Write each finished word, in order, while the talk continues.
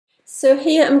So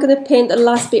here I'm going to paint the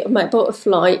last bit of my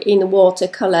butterfly in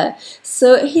watercolour.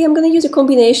 So here I'm going to use a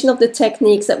combination of the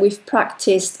techniques that we've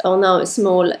practiced on our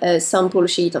small sample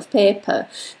sheet of paper.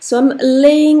 So I'm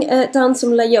laying down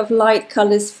some layer of light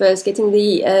colours first, getting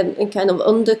the kind of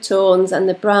undertones and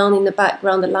the brown in the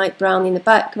background, the light brown in the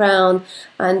background,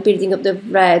 and building up the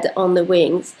red on the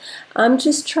wings. I'm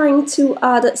just trying to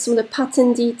add some of the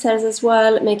pattern details as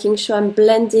well, making sure I'm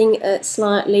blending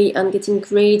slightly and getting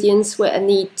gradients where I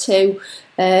need to,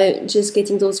 just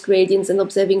getting those gradients and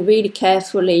observing really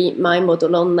carefully my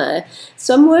model on there.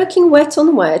 So I'm working wet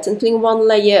on wet and putting one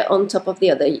layer on top of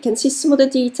the other. You can see some of the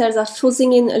details are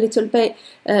fuzzing in a little bit,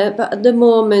 but at the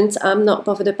moment I'm not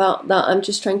bothered about that. I'm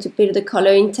just trying to build the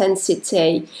colour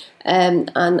intensity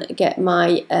and get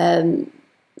my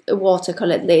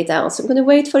watercolour laid out. So I'm going to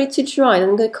wait for it to dry and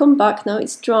I'm going to come back. Now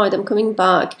it's dried, I'm coming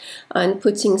back and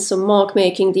putting some mark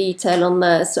making detail on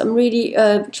there. So I'm really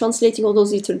translating all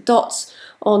those little dots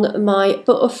on my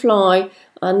butterfly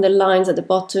and the lines at the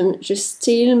bottom, just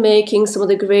still making some of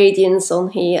the gradients on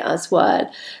here as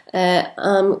well.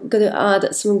 I'm going to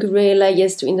add some grey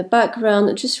layers to in the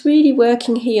background, just really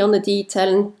working here on the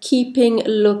detail and keeping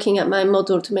looking at my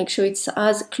model to make sure it's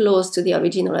as close to the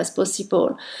original as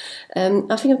possible.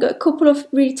 I think I've got a couple of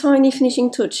really tiny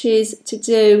finishing touches to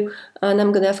do and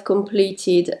I'm going to have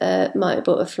completed my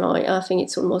butterfly. I think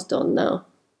it's almost done now.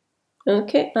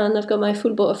 Okay, and I've got my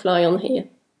full butterfly on here.